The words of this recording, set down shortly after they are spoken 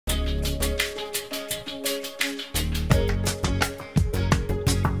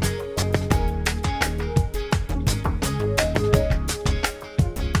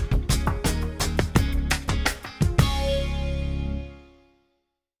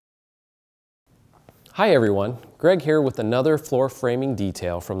Hi everyone, Greg here with another floor framing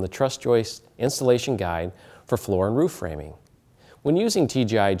detail from the Truss Joist installation guide for floor and roof framing. When using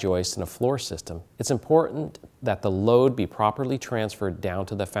TGI joists in a floor system, it's important that the load be properly transferred down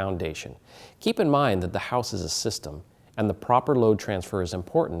to the foundation. Keep in mind that the house is a system, and the proper load transfer is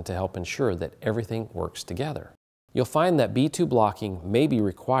important to help ensure that everything works together. You'll find that B2 blocking may be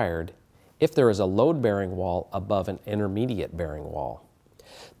required if there is a load-bearing wall above an intermediate bearing wall.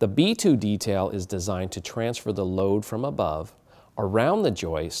 The B2 detail is designed to transfer the load from above, around the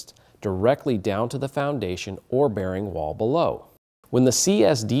joist, directly down to the foundation or bearing wall below. When the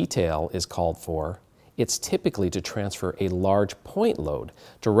CS detail is called for, it's typically to transfer a large point load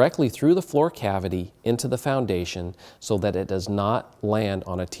directly through the floor cavity into the foundation so that it does not land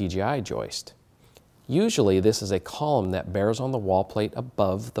on a TGI joist. Usually this is a column that bears on the wall plate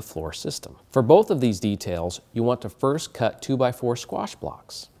above the floor system. For both of these details, you want to first cut 2x4 squash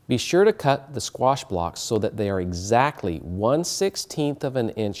blocks. Be sure to cut the squash blocks so that they are exactly 1/16 of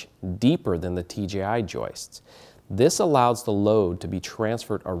an inch deeper than the TGI joists. This allows the load to be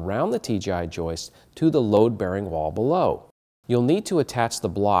transferred around the TGI joist to the load-bearing wall below. You'll need to attach the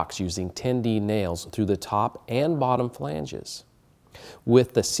blocks using 10D nails through the top and bottom flanges.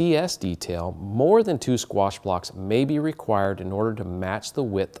 With the CS detail, more than 2 squash blocks may be required in order to match the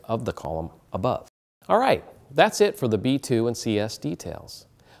width of the column above. All right, that's it for the B2 and CS details.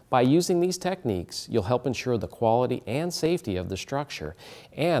 By using these techniques, you'll help ensure the quality and safety of the structure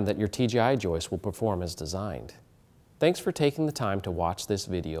and that your TGI joist will perform as designed. Thanks for taking the time to watch this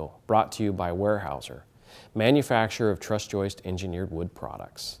video brought to you by Weyerhaeuser, manufacturer of truss joist engineered wood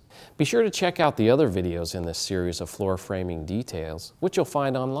products. Be sure to check out the other videos in this series of floor framing details, which you'll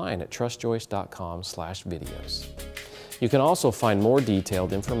find online at trussjoist.com/videos. You can also find more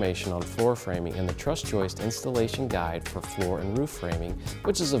detailed information on floor framing in the Truss Joist installation guide for floor and roof framing,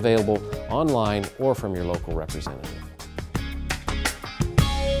 which is available online or from your local representative.